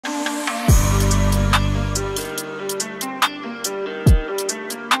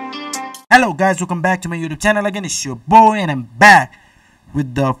Hello guys, welcome back to my YouTube channel again. It's your boy and I'm back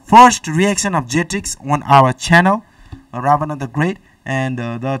with the first reaction of Trix on our channel, Ravana the Great, and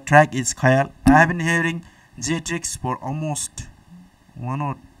the track is Khayaal. I have been hearing Trix for almost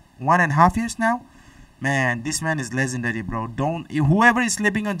 1.5 years now. Man, this man is legendary, bro. Whoever is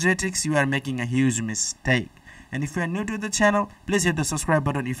sleeping on Trix, you are making a huge mistake. And if you are new to the channel, please hit the subscribe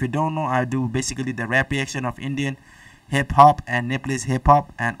button. If you don't know, I do basically the rap reaction of Indian hip hop and Nepalese hip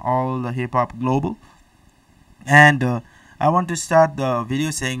hop and all the hip hop global. And I want to start the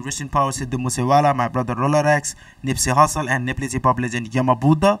video saying rest in power Sidhu Moosewala, my brother Roller X, Nipsey Hussle, and Nepalese hip hop legend Yama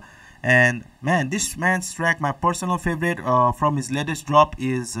Buddha. And man, this man's track, my personal favorite from his latest drop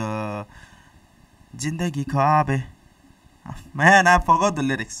is Jindagi Khaabe. Man, I forgot the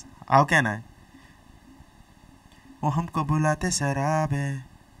lyrics. How can I? Oh humko bulate saraab hai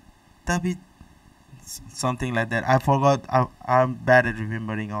tabhi, something like that. I forgot. I'm bad at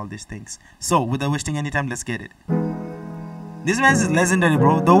remembering all these things. So without wasting any time, let's get it. This man is legendary,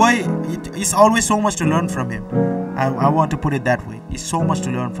 bro. The way it's always so much to learn from him. I want to put it that way. It's so much to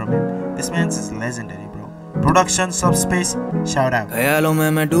learn from him. This man is legendary, bro. Production SubSpace, shout out. ख्यालों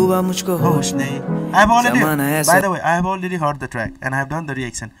में मैं डूबा मुझको होश नहीं. By the way, I have already heard the track and I have done the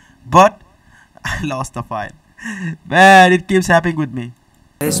reaction, but I lost the file. Man, it keeps happening with me.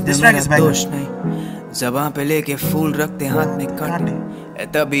 This track is back. ज़बां पे लेके फूल रखते हाथ में कांटे,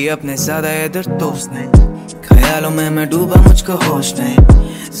 तभी अपने ज़्यादा इधर दोस्त नहीं. ख्यालों में मैं डूबा मुझको होश नहीं.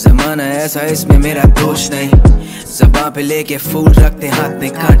 ज़माना ऐसा इसमें मेरा दोष नहीं. ज़बां पे लेके फूल रखते हाथ में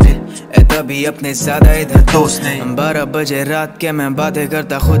कांटे, तभी अपने ज़्यादा इधर दोस्त नहीं. 12 बजे रात के मैं बातें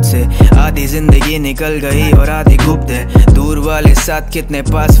करता खुद से. आधी जिंदगी निकल गई और आधी गुप्त है. दूर वाले साथ कितने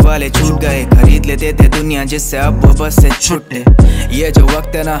पास वाले छूट गए. खरीद लेते थे दुनिया जिससे अब वो बस से छुट्टे. ये जो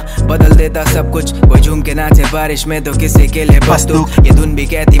वक्त है ना बदल देता सब कुछ. कोई झूम के नाचे बारिश में तो किसी के लिए बस दुख. ये धुन भी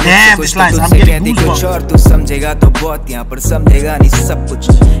कहती मुझसे कुछ तो तुझसे कहती कुछ और. तू समझेगा तो बहुत, यहाँ पर समझेगा नहीं सब कुछ.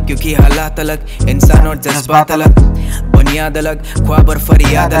 क्योंकि हालात अलग, इंसान और जज्बात अलग, बुनियाद अलग, ख्वाब और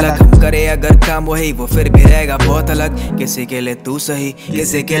फरियाद अलग. हम करे अगर काम वही वो फिर भी रहेगा बहुत अलग. किसी के लिए तू सही,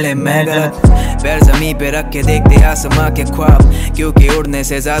 किसी के लिए मैं गलत. पैर जमीन पे रख के देखते आसमां के ख्वाब, क्योंकि उड़ने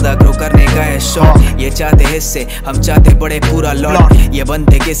से ज्यादा ग्रो करने का है शौक. ये चाहते हिस्से, हम चाहते बड़े पूरा लॉट. ये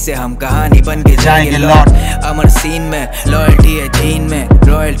बनते किससे, हम कहानी बन के जाएंगे लॉट. अमर सीन में लॉयल्टी है जीन में,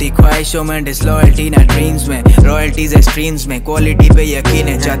 रॉयल्टी ख्वाहिशों में, डिसलॉयल्टी ना ड्रीम्स में. रॉयल्टीज है स्ट्रीम्स में, क्वालिटी पे यकीन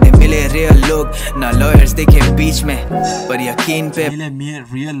है. चाहते मिले रियल लोग, ना लॉयर्स दिखे बीच में, पर यकीन पे मिले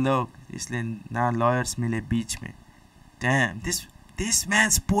रियल लोग, इसलिए ना लॉयर्स मिले बीच में. Damn, this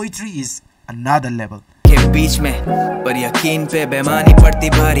man's poetry is another level. के बीच में, पर यकीन पे बेमानी पड़ती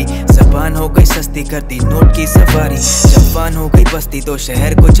भारी. ज़बान हो गई सस्ती करती नोट की सफारी. जवान हो गई बस्ती तो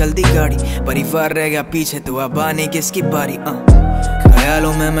शहर को चलती गाड़ी. परिवार रह गया पीछे तो अब आने किसकी बारी.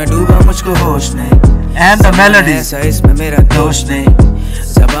 ख्यालों में मैं डूबा मुझको होश नहीं. And the melody ऐसा इसमें मेरा दोष नहीं.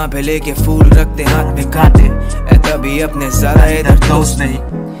 ज़बां पे लेके फूल रखते हाथ में कांटे, तभी अपने ज़्यादा इधर दोस्त नहीं.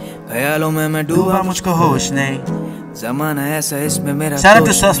 ख्यालों में मैं डूबा मुझको होश नहीं. ज़माना ऐसा इसमें मेरा shout out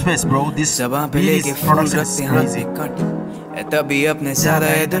to SubSpace, bro. This ज़बां पे लेके फूल रखते हाथ में कांटे, तभी अपने ज़्यादा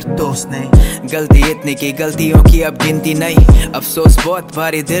इधर दोस्त नहीं. गलती इतनी की गलतियों की अब गिनती नहीं. अफसोस बहुत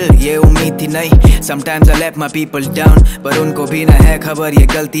भारी दिल, ये उम्मीद थी नहीं. Sometimes I let my people down, पर उनको भी ना है खबर ये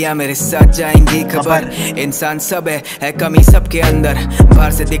गलतियाँ मेरे साथ जाएंगी खबर. इंसान सब है कमी सबके अंदर.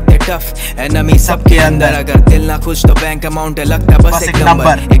 बाहर से दिखते टफ है नमी सबके अंदर. अगर दिल ना खुश तो बैंक अमाउंट है लगता बस एक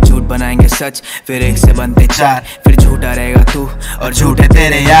नंबर. एक झूठ बनाएंगे सच, फिर एक से बनते चार. फिर झूठा रहेगा तू और झूठे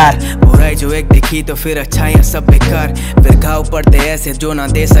तेरे यार. बुराई जो एक दिखी तो फिर अच्छाइयाँ सब बेकार. फिर घाव पड़ते ऐसे जो ना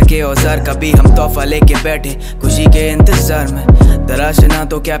दे सके औजार. कभी हम तोहफा लेके बैठे खुशी के इंतजार में. तराश ना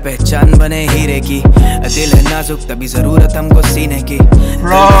तो क्या पहचान बने हीरे की. दिल है नाजुक तभी जरूरत हमको सीने की.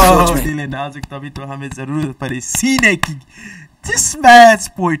 दिल है नाजुक तभी तो हमें जरूरत पड़ी सीने की. This man's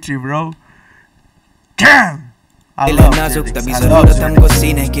poetry, bro. Damn. दिल है नाजुक तभी जरूरत हमको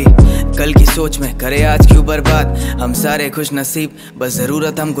सीने की. कल की सोच में करे आज क्यों बर्बाद. हम सारे खुश नसीब बस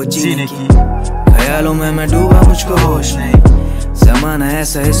जरूरत हमको जीने की. ख्यालों में मैं डूबा मुझको होश नहीं. ज़माना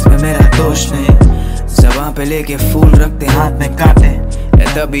ऐसा इसमें मेरा दोष नहीं. ज़बां पे लेके फूल रखते हाथ में कांटे,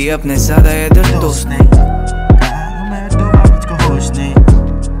 तभी अपने ज़्यादा इधर दोस्त नहीं. ख्यालों में डूबा मुझको होश नहीं.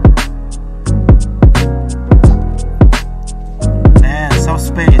 Man,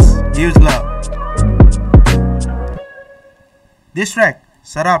 SubSpace, huge love. This track,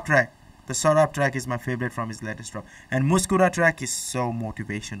 Sarab track, the Sarab track is my favorite from his latest drop. And Muskura track is so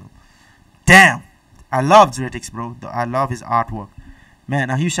motivational. Damn, I love Trix, bro. I love his artwork. Man,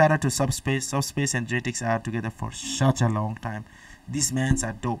 a huge shout out to SubSpace. SubSpace and Trix are together for such a long time. These mans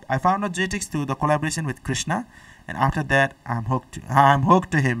are dope. I found out Trix through the collaboration with Krishna, and after that, I'm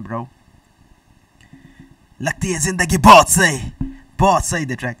hooked to him, bro. लगती है जिंदगी बहुत सही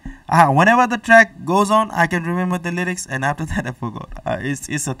the track. Whenever the track goes on, I can remember the lyrics, and after that I forgot.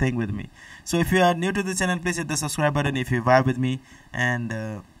 It's a thing with me. So if you are new to the channel, please hit the subscribe button if you vibe with me. And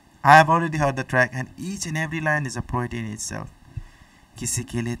I have already heard the track, and each and every line is a poetry in itself. किसी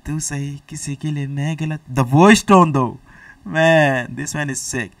के लिए तू सही, किसी के लिए मैं गलत. The voice tone though, man, this one is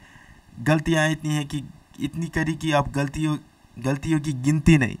sick. गलतियाँ इतनी हैं कि इतनी करी कि आप गलतियों की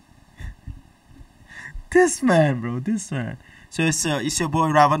गिनती नहीं. This man, bro, this man. So it's your boy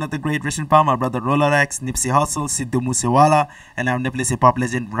Ravana the Great, Russian Palmer, brother Roller X, Nipsey Hussle, Sidhu Moosewala, and I'm Nepalese pop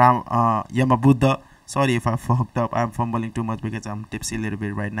legend Yamabuddha. Sorry if I fucked up. I'm fumbling too much because I'm tipsy a little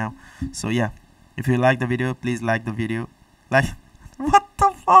bit right now. So yeah, if you like the video, please like the video. Like, what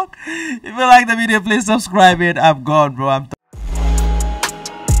the fuck? If you like the video, please subscribe it. I'm gone, bro.